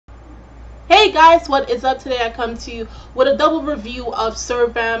Hey guys, what is up? Today I come to you with a double review of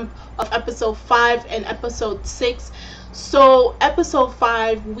Servamp of episode 5 and episode 6. So episode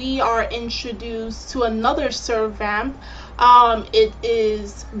 5, we are introduced to another Servamp. It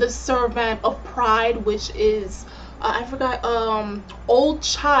is the Servamp of Pride, which is I forgot, old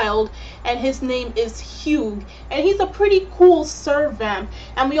child, and his name is Hugh, and he's a pretty cool Servamp.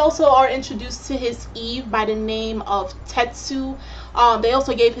 And we also are introduced to his Eve by the name of Tetsu. They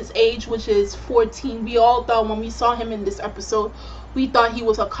also gave his age, which is 14. We all thought when we saw him in this episode, we thought he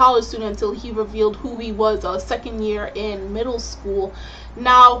was a college student until he revealed who he was, a second year in middle school.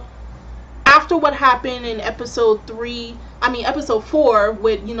 Now, after what happened in episode 4,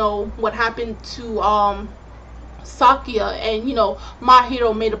 with, you know, what happened to Sakya, and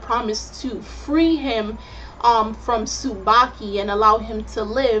Mahiro made a promise to free him from Tsubaki and allow him to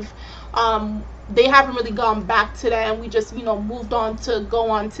live. They haven't really gone back to that, and we just moved on to go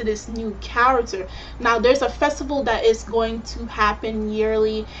on to this new character. Now there's a festival that is going to happen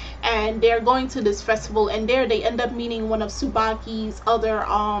yearly, and they're going to this festival, and there they end up meeting one of Tsubaki's other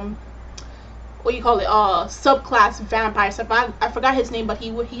subclass vampires. I forgot his name, but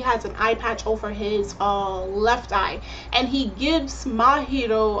he has an eye patch over his left eye, and he gives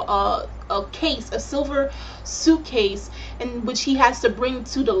Mahiro a silver suitcase, in which he has to bring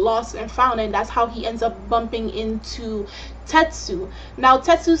to the lost and found, and that's how he ends up bumping into Tetsu. Now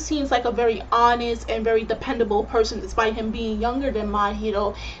Tetsu seems like a very honest and very dependable person, despite him being younger than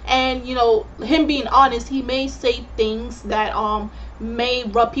Mahiro. And him being honest, he may say things that may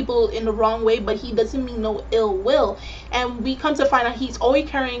rub people in the wrong way, but he doesn't mean no ill will. And we come to find out he's always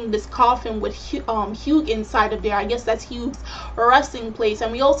carrying this coffin with Hugh inside of there. I guess that's Hugh's resting place.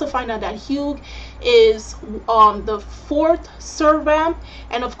 And we also find out that Hugh is the 4th Servamp,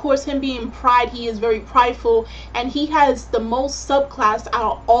 and of course, him being Pride, he is very prideful, and he has the most subclass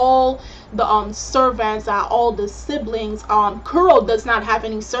out of all the servants, out of all the siblings. Kuro does not have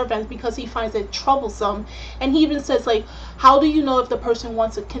any servants because he finds it troublesome, and he even says, like, how do you know if the person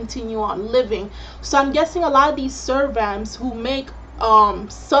wants to continue on living? So I'm guessing a lot of these Servamps who make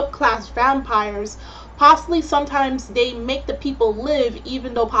subclass vampires, possibly sometimes they make the people live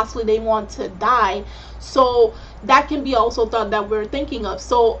even though possibly they want to die. So that can be also thought that we're thinking of.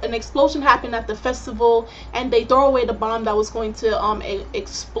 So an explosion happened at the festival, and they throw away the bomb that was going to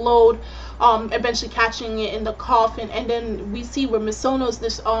explode, eventually catching it in the coffin. And then we see where Misono's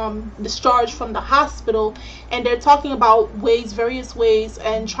discharged from the hospital, and they're talking about various ways,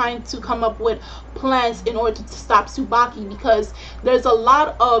 and trying to come up with plans in order to stop Tsubaki, because there's a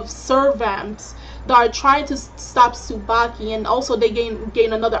lot of Servamps that are trying to stop Tsubaki, and also they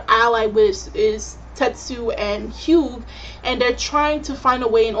gain another ally, which is Tetsu and Hugh, and they're trying to find a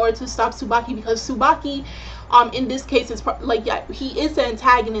way in order to stop Tsubaki, because Tsubaki in this case is like, yeah, he is the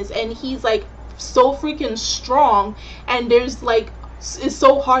antagonist, and he's like so freaking strong, and there's like, it's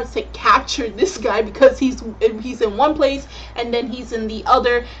so hard to capture this guy because he's in one place and then he's in the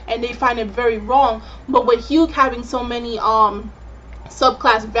other, and they find it very wrong. But with Hugh having so many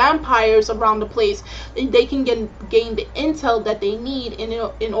subclass vampires around the place, they can gain the intel that they need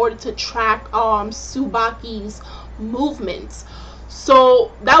in order to track Tsubaki's movements.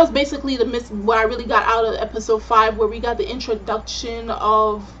 So that was basically what I really got out of episode 5, where we got the introduction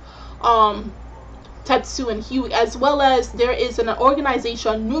of Tetsu and Hugh, as well as there is an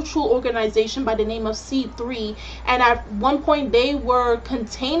organization, a neutral organization by the name of C3, and at one point they were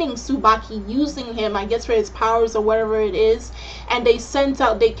containing Tsubaki, using him, I guess, for his powers or whatever it is, and they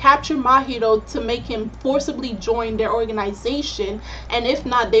captured Mahiro to make him forcibly join their organization, and if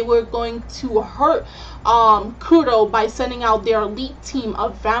not, they were going to hurt Kuro by sending out their elite team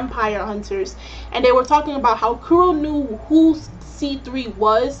of vampire hunters. And they were talking about how Kuro knew who C3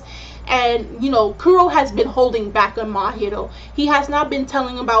 was, and Kuro has been holding back on Mahiro. He has not been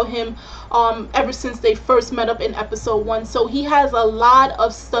telling about him ever since they first met up in episode 1. So he has a lot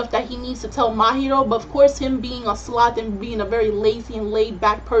of stuff that he needs to tell Mahiro, but of course, him being a sloth and being a very lazy and laid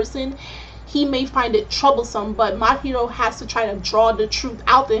back person, he may find it troublesome. But Mahiro has to try to draw the truth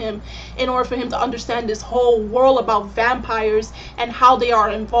out of him in order for him to understand this whole world about vampires and how they are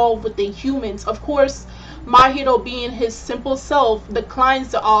involved with the humans. Of course, Mahiro, being his simple self,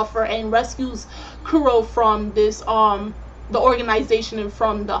 declines the offer and rescues Kuro from this the organization and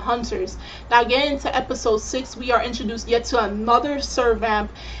from the hunters. Now, getting into episode 6, we are introduced yet to another Servamp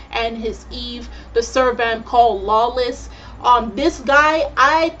and his Eve, the Servamp called Lawless. This guy,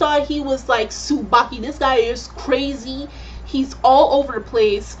 I thought he was like Tsubaki. This guy is crazy. He's all over the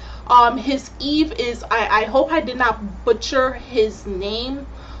place. His Eve is, I hope I did not butcher his name.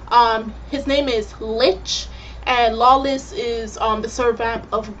 His name is Licht, and Lawless is the Servamp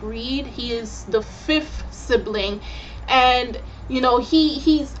of greed. He is the 5th sibling, and you know,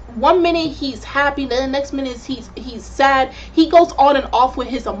 he's one minute he's happy, then the next minute he's sad. He goes on and off with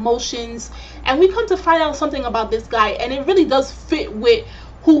his emotions, and we come to find out something about this guy, and it really does fit with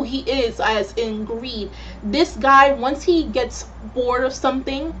who he is, as in greed. This guy, once he gets bored of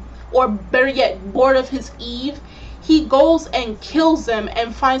something, or better yet, bored of his Eve, he goes and kills them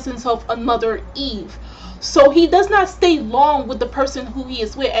and finds himself another Eve. So he does not stay long with the person who he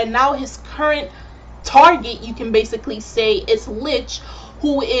is with, and now his current target, you can basically say, is Licht,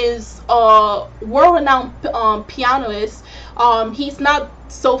 who is a world-renowned pianist. He's not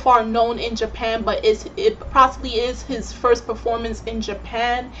so far known in Japan, but it possibly is his first performance in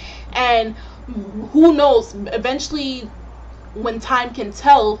Japan, and who knows, eventually, when time can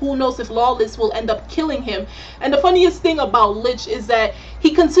tell, who knows if Lawless will end up killing him. And the funniest thing about Licht is that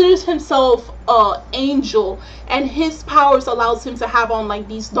he considers himself an angel, and his powers allows him to have on like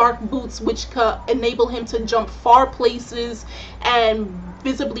these dark boots which could enable him to jump far places and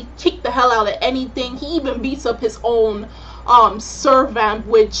visibly kick the hell out of anything. He even beats up his own Servamp,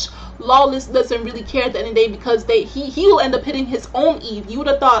 which Lawless doesn't really care at the end of the day, because he'll end up hitting his own Eve. You would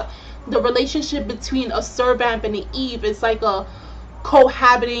have thought the relationship between a Servamp and an Eve is like a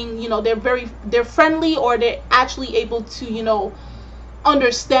cohabiting, you know, they're friendly, or they're actually able to, you know,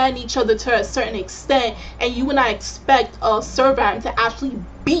 understand each other to a certain extent, and you would not expect a Servamp to actually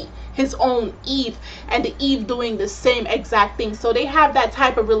beat his own Eve, and the Eve doing the same exact thing. So they have that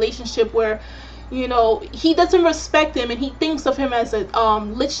type of relationship where, you know, he doesn't respect him, and he thinks of him as a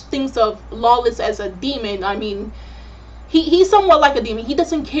Licht thinks of Lawless as a demon. I mean, he's somewhat like a demon. He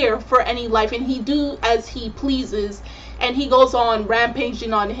doesn't care for any life, and he do as he pleases, and he goes on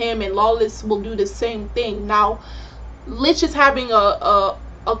rampaging on him, and Lawless will do the same thing. Now Licht is having a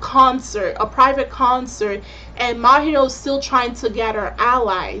concert, a private concert, and Mahiro's still trying to gather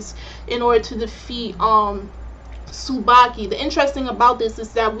allies in order to defeat Tsubaki. The interesting about this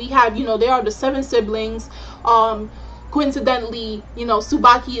is that we have, you know, there are the 7 siblings. Coincidentally, you know,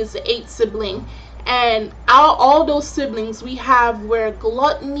 Tsubaki is the 8th sibling. And all those siblings, we have where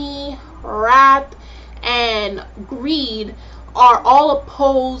gluttony, wrath, and greed are all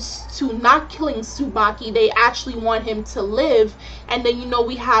opposed to not killing Tsubaki. They actually want him to live. And then, you know,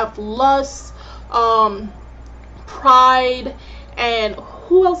 we have lust, pride, and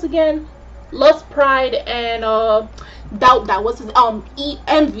who else again? Lust, pride, and doubt. That was his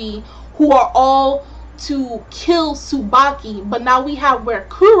envy, who are all to kill Tsubaki. But now we have where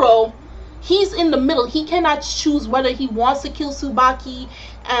Kuro, he's in the middle. He cannot choose whether he wants to kill Tsubaki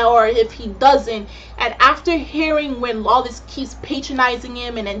or if he doesn't. And after hearing when Lawless keeps patronizing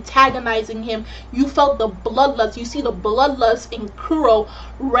him and antagonizing him, you felt the bloodlust. You see the bloodlust in Kuro,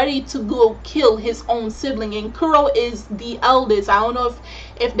 ready to go kill his own sibling. And Kuro is the eldest. I don't know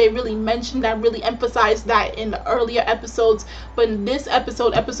if they really mentioned that, really emphasized that in the earlier episodes, but in this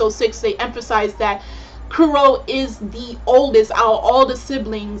episode, episode 6, they emphasized that Kuro is the oldest out of all the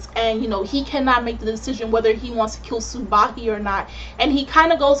siblings, and you know, he cannot make the decision whether he wants to kill Tsubaki or not. And he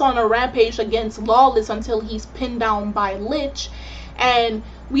kind of goes on a rampage against Lawless until he's pinned down by Licht. And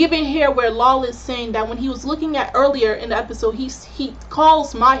we even hear where Lawless saying that when he was looking at earlier in the episode, he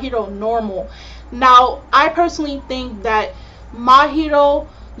calls Mahiro normal. Now, I personally think that Mahiro,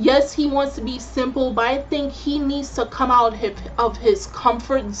 yes, he wants to be simple, but I think he needs to come out of his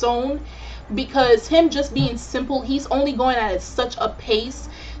comfort zone. Because him just being simple, he's only going at such a pace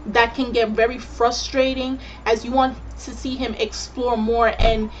that can get very frustrating, as you want to see him explore more.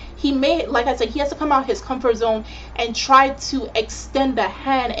 And he may, like I said, he has to come out his comfort zone and try to extend the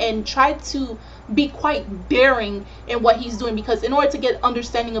hand and try to be quite daring in what he's doing, because in order to get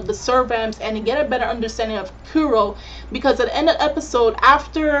understanding of the Servamps and to get a better understanding of Kuro, because at the end of the episode,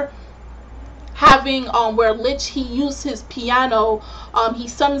 after having where Licht, he used his piano, he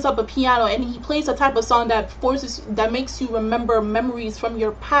summons up a piano and he plays a type of song that makes you remember memories from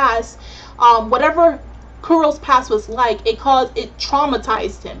your past. Whatever Kuro's past was like, it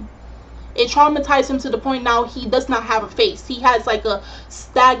traumatized him. It traumatized him to the point now he does not have a face. He has like a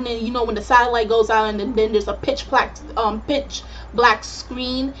stagnant, you know, when the satellite goes out and then there's a pitch black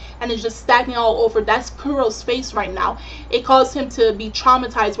screen and it's just stagnant all over. That's Kuro's face right now. It caused him to be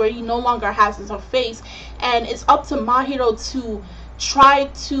traumatized where he no longer has his face. And it's up to Mahiro to try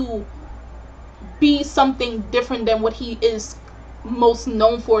to be something different than what he is most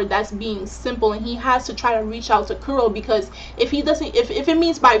known for, that's being simple. And he has to try to reach out to Kuro, because if he doesn't, if it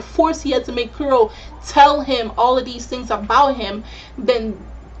means by force he has to make Kuro tell him all of these things about him, then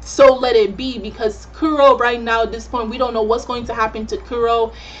so let it be, because Kuro right now at this point, we don't know what's going to happen to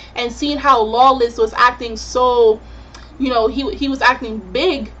Kuro. And seeing how Lawless was acting so, you know, he was acting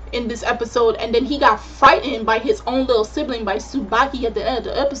big in this episode, and then he got frightened by his own little sibling, by Tsubaki, at the end of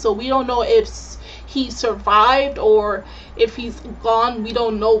the episode. We don't know if he survived or if he's gone. We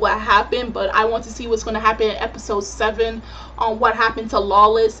don't know what happened, but I want to see what's going to happen in episode 7 on what happened to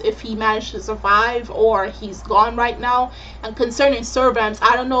Lawless, if he managed to survive or he's gone right now. And concerning Servamps,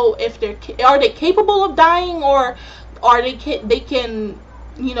 I don't know if are they capable of dying, or are they can,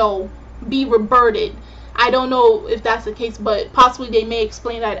 you know, be rebirthed. I don't know if that's the case, but possibly they may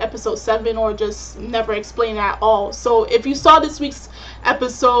explain that in episode 7, or just never explain that at all. So if you saw this week's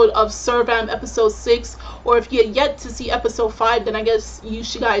episode of Servamp, episode 6, or if you're yet to see episode 5, then I guess you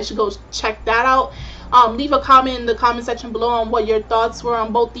guys should go check that out. Leave a comment in the comment section below on what your thoughts were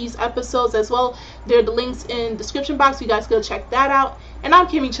on both these episodes as well. There are the links in the description box. You guys go check that out. And I'm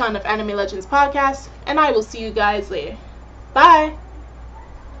Kimmy Chan of Anime Legends Podcast, and I will see you guys later. Bye!